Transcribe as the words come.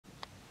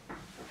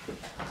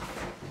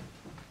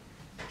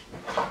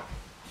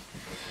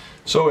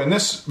So in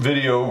this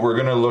video we're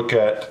going to look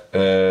at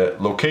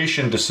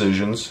location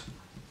decisions,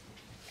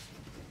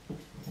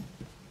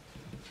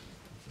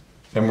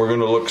 and we're going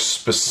to look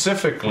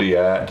specifically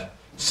at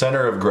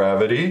center of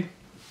gravity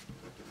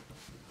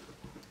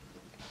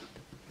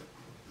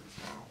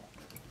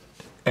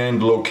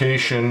and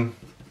location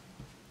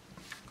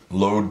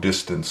load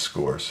distance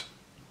scores.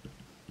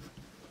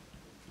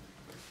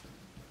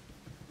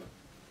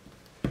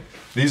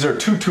 These are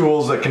two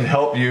tools that can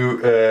help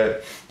you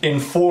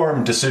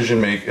inform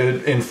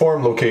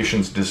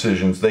locations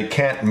decisions. They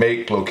can't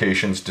make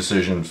locations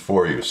decisions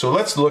for you. So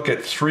let's look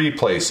at three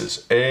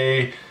places: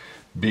 A,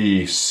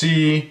 B,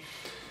 C.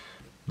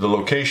 The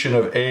location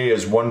of A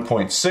is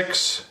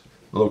 1.6.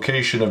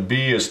 Location of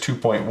B is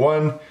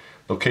 2.1.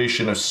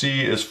 Location of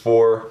C is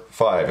 4,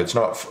 5. It's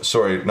not,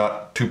 sorry,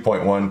 not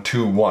 2.1,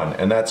 2, 1.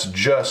 And that's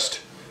just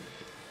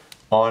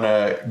on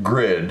a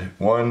grid.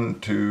 1,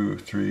 2,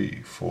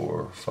 3,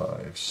 4,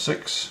 5,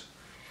 6.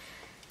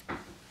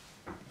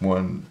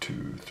 1,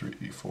 2,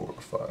 3, 4,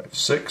 5,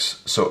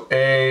 6. So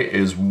A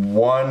is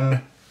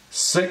 1,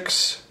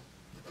 6.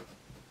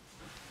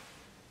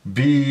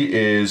 B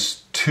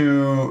is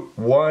 2,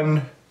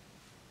 1.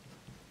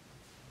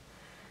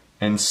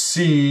 And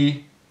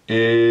C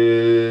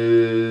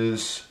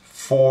is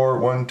 4,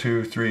 1,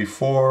 2, 3,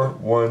 4,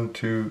 1,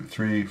 2,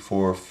 3,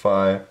 4,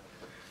 5,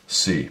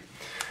 C.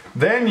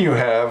 Then you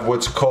have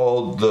what's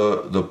called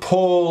the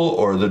pull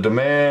or the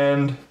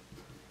demand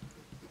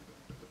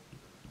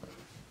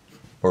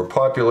or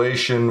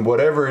population,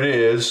 whatever it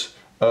is,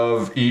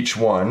 of each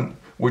one,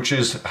 which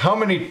is how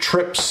many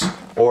trips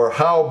or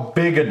how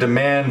big a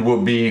demand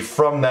will be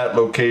from that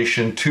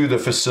location to the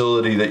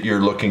facility that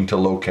you're looking to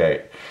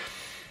locate.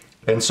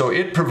 And so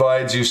it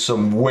provides you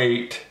some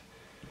weight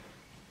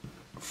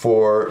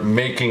for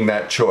making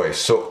that choice.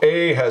 So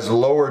A has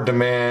lower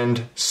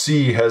demand,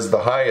 C has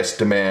the highest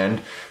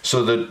demand,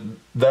 so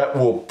that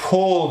will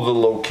pull the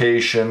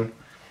location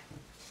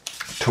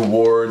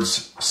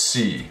towards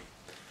C.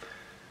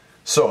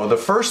 So the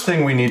first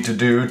thing we need to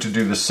do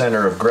the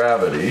center of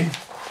gravity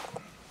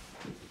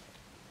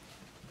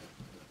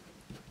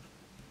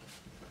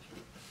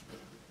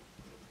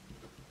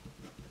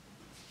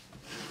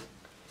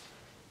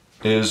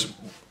is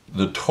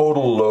the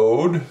total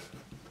load,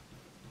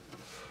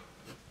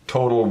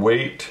 total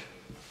weight,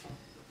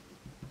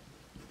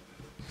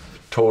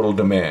 total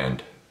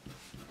demand.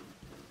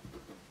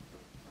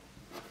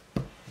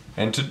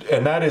 And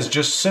that is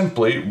just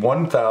simply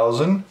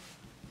 1,000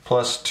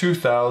 plus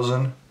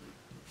 2,000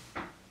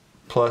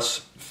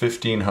 plus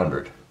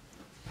 1,500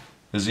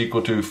 is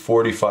equal to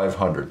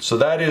 4,500. So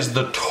that is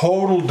the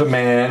total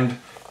demand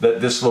that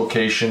this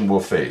location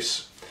will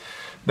face.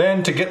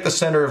 Then to get the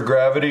center of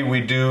gravity, we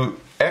do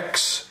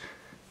X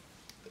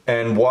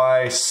and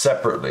Y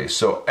separately.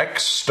 So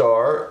X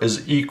star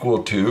is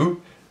equal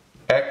to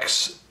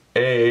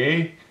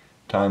XA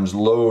times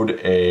load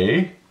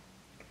A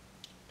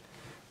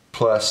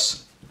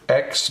plus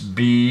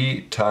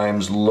XB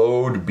times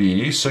load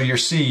B. So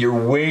you're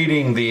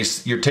weighting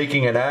these, you're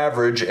taking an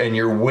average and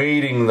you're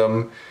weighting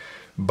them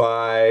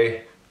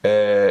by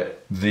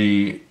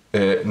the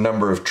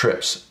number of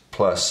trips,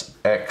 plus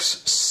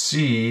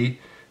XC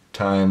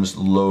times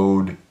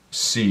load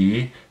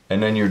C,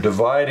 and then you're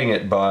dividing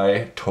it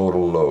by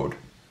total load.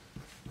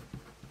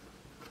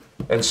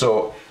 And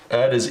so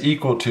that is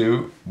equal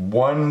to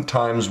 1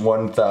 times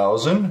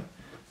 1,000,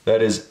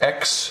 that is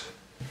X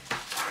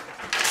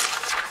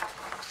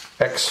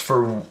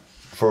for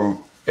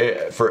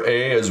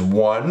A is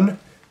 1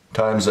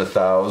 times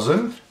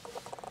 1,000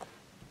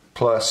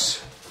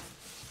 plus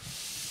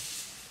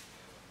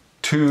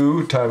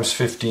 2 times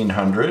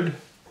 1,500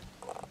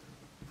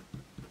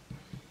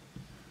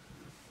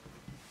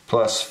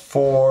 plus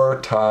 4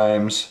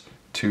 times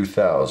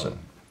 2,000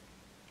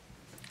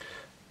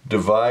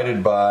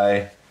 divided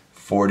by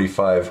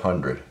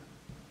 4,500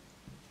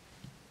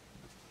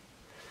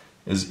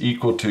 is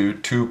equal to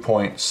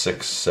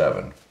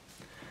 2.67.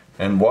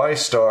 And Y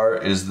star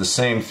is the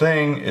same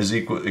thing, is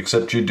equal,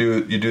 except you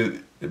do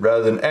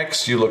rather than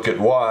X you look at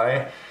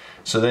Y.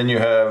 So then you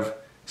have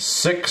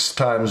 6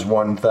 times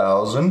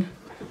 1,000,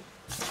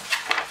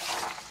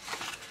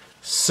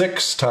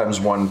 6 times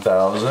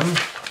 1,000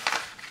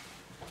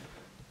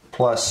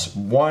 plus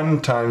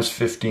 1 times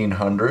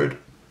 1,500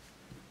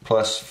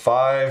 plus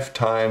 5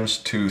 times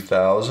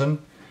 2,000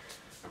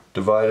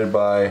 divided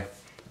by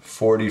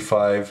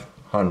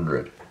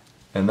 4,500.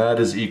 And that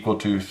is equal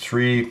to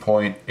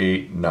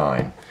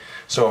 3.89.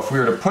 So if we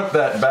were to put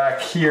that back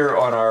here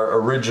on our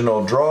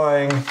original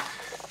drawing,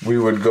 we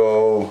would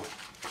go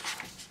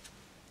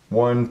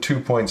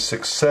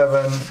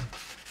 2.67,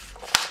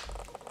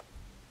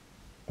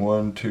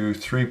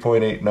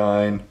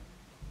 3.89.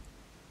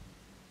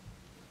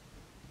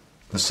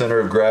 The center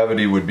of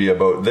gravity would be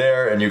about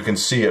there, and you can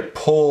see it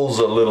pulls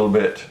a little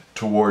bit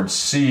towards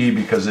C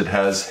because it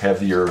has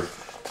heavier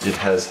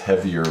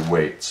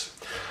weights.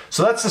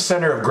 So that's the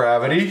center of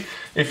gravity.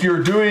 If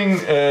you're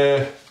doing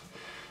a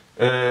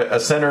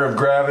center of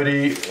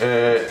gravity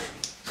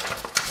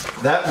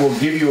that will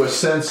give you a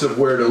sense of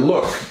where to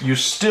look. You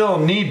still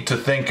need to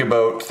think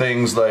about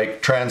things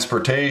like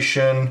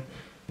transportation,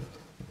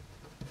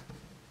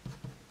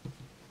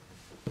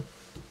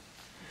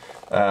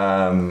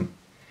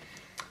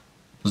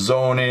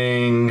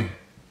 zoning,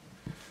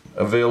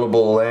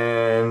 available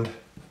land,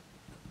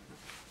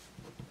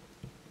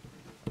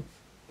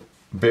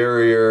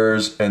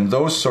 barriers, and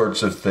those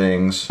sorts of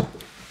things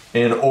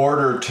in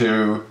order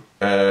to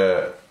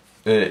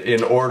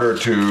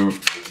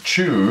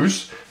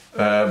choose.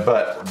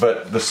 But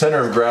the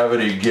center of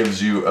gravity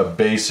gives you a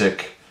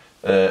basic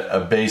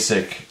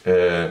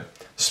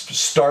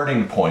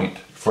starting point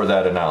for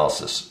that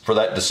analysis, for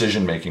that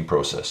decision-making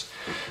process.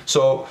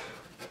 So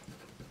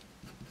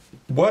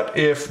what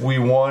if we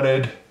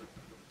wanted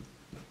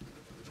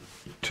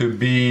to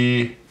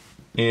be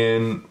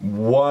in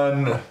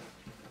one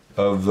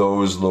of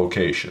those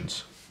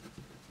locations?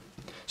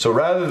 So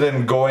rather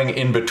than going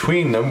in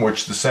between them,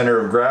 which the center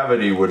of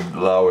gravity would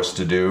allow us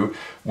to do,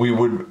 we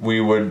would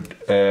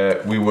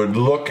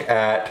look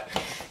at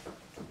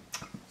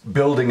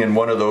building in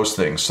one of those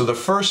things. So the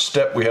first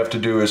step we have to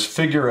do is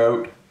figure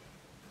out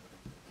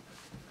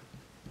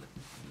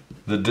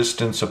the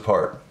distance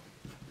apart.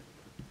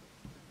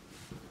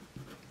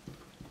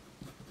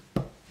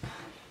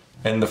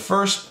 And the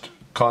first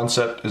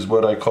concept is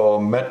what I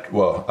call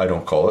I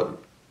don't call it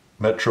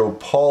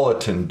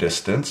metropolitan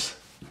distance.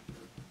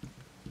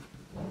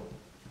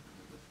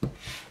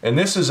 And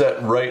this is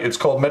it's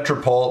called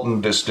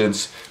metropolitan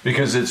distance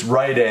because it's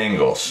right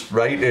angles,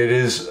 right? It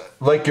is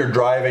like you're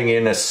driving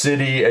in a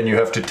city and you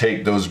have to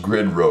take those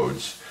grid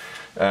roads.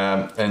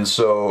 And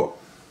so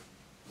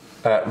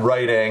at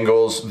right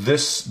angles,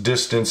 this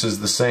distance is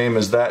the same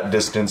as that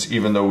distance,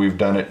 even though we've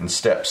done it in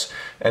steps.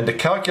 And to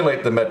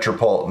calculate the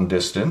metropolitan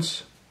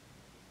distance,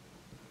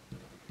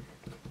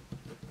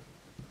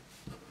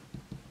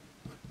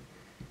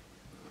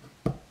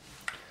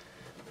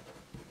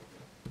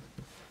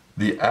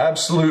 the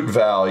absolute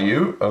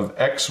value of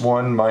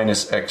x1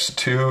 minus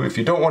x2. If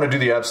you don't want to do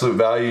the absolute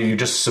value, you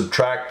just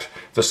subtract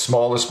the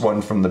smallest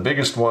one from the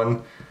biggest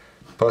one,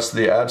 plus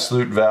the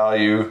absolute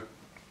value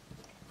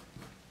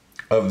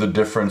of the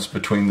difference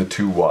between the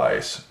two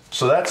y's.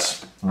 So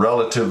that's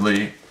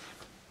relatively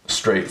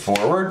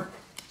straightforward.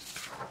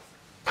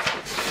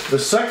 The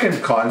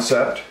second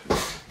concept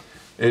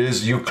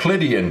is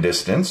Euclidean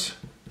distance.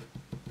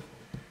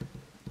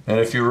 And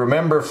if you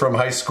remember from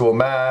high school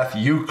math,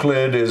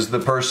 Euclid is the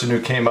person who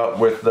came up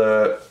with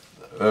the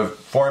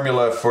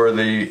formula for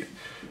the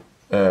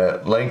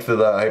length of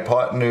the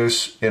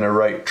hypotenuse in a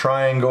right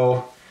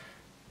triangle.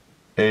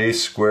 A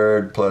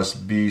squared plus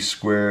b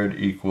squared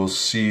equals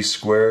c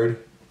squared.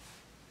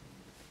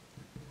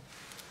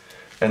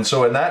 And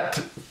so in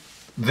that,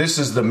 this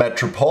is the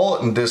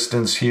metropolitan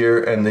distance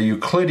here, and the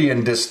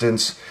Euclidean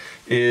distance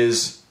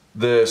is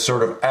the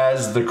sort of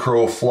as the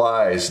crow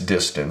flies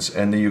distance.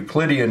 And the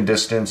Euclidean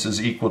distance is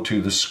equal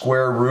to the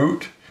square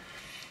root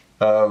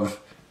of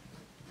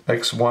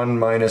x1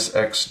 minus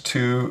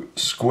x2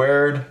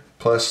 squared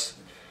plus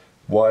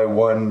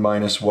y1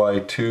 minus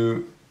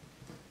y2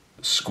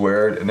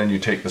 squared, and then you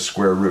take the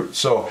square root.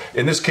 So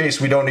in this case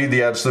we don't need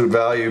the absolute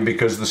value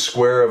because the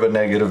square of a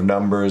negative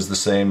number is the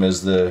same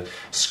as the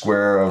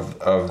square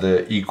of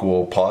the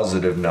equal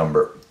positive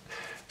number.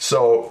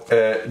 So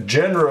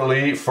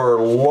generally for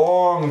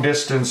long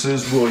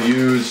distances we'll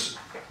use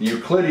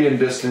Euclidean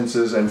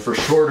distances, and for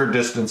shorter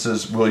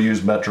distances we'll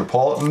use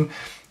metropolitan.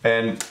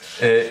 And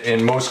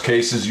in most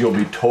cases you'll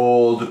be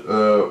told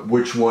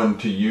which one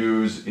to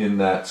use in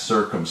that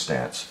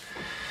circumstance.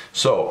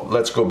 So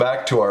let's go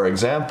back to our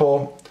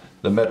example.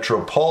 The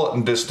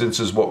metropolitan distance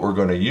is what we're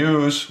going to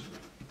use.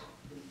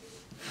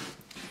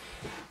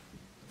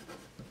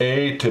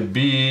 A to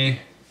B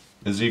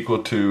is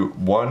equal to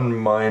 1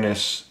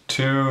 minus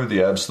 2,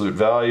 the absolute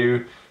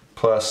value,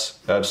 plus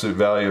absolute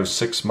value of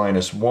 6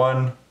 minus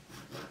 1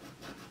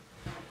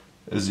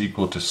 is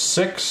equal to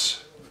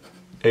 6.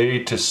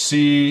 A to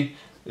C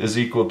is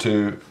equal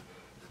to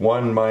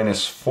 1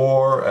 minus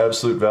 4,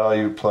 absolute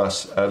value,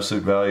 plus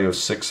absolute value of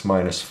 6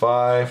 minus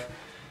 5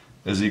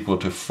 is equal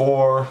to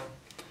 4.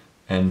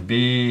 And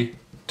B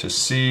to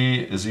C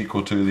is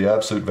equal to the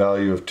absolute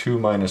value of 2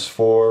 minus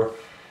 4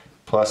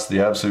 plus the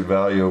absolute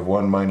value of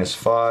 1 minus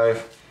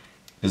 5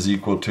 is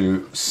equal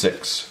to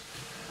 6.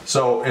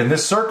 So in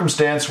this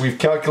circumstance we've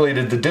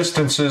calculated the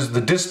distances.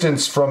 The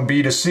distance from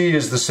B to C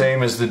is the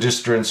same as the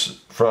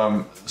distance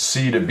from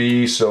C to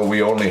B, so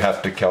we only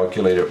have to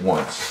calculate it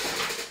once.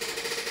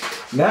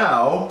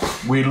 Now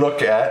we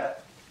look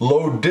at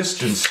load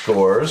distance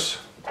scores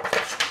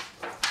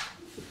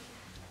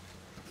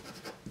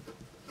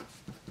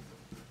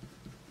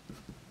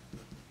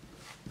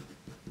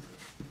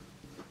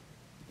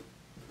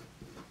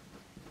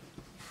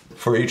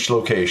for each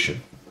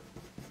location.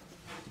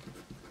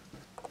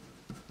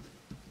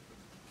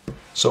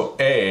 So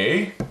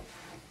A,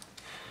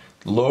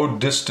 load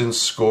distance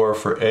score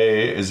for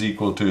A is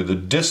equal to the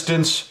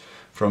distance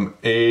from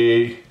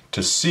A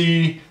to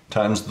C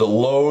times the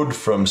load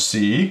from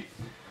C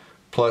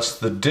plus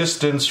the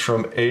distance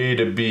from A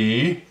to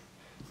B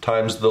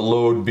times the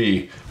load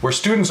B. Where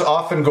students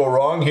often go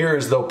wrong here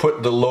is they'll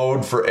put the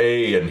load for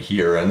A in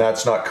here, and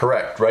that's not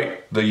correct,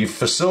 right? The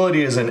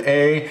facility is in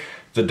A,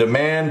 the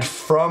demand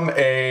from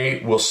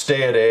A will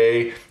stay at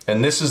A,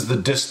 and this is the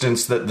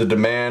distance that the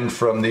demand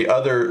from the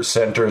other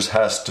centers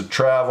has to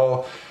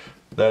travel.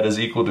 That is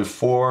equal to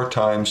 4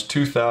 times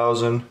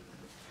 2,000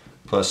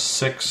 plus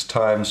 6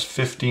 times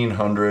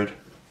 1,500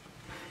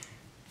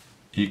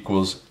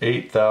 equals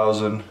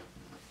 8,000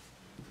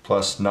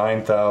 plus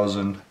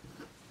 9,000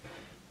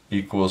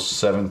 equals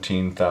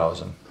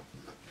 17,000.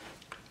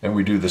 And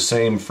we do the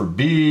same for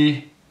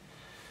B.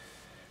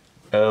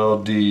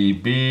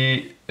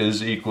 LDB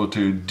is equal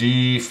to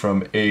D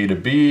from A to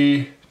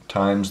B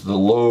times the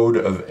load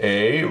of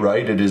A,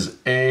 right? It is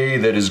A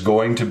that is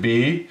going to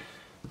B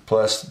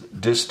plus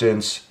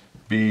distance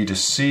B to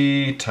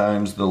C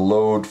times the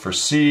load for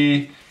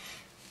C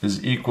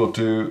is equal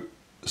to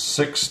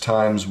 6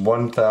 times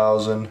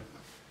 1,000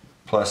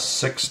 plus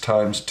 6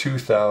 times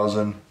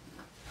 2,000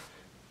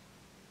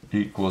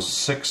 equals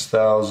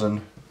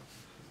 6,000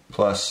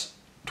 plus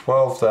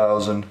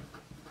 12,000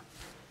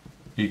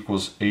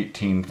 equals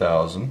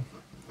 18,000.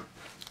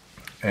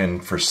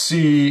 And for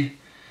C,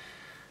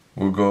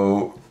 we'll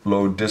go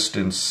load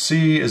distance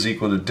C is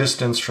equal to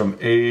distance from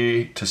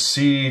A to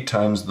C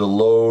times the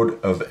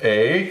load of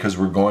A, because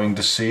we're going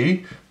to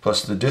C,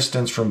 plus the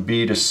distance from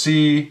B to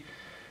C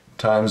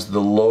times the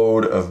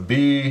load of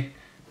B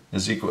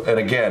is equal, and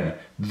again,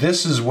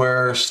 this is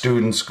where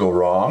students go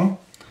wrong.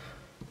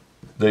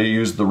 They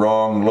use the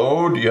wrong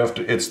load. You have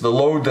to, it's the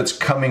load that's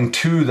coming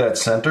to that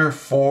center.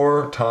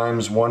 4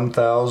 times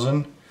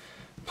 1,000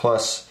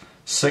 plus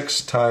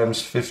 6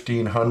 times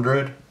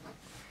 1,500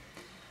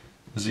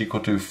 is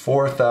equal to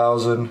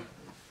 4,000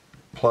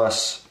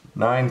 plus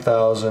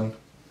 9,000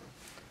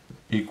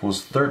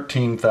 equals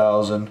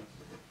 13,000.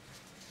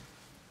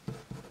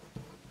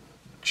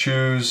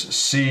 Choose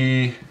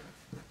C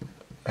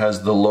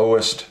has the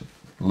lowest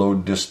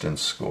load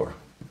distance score.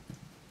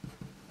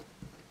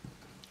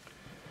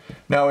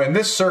 Now in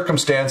this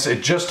circumstance,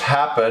 it just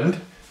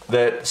happened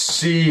that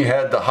C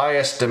had the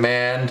highest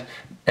demand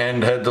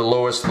and had the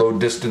lowest load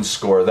distance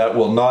score. That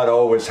will not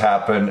always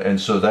happen, and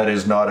so that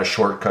is not a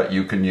shortcut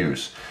you can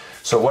use.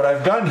 So what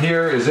I've done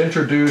here is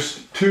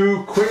introduce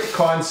 2 quick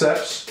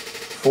concepts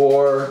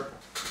for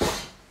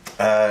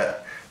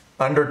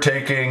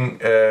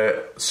undertaking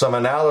some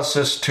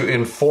analysis to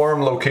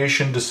inform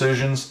location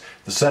decisions,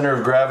 the center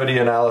of gravity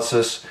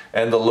analysis,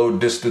 and the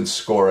load distance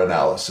score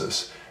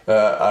analysis.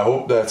 I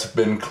hope that's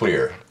been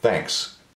clear. Thanks.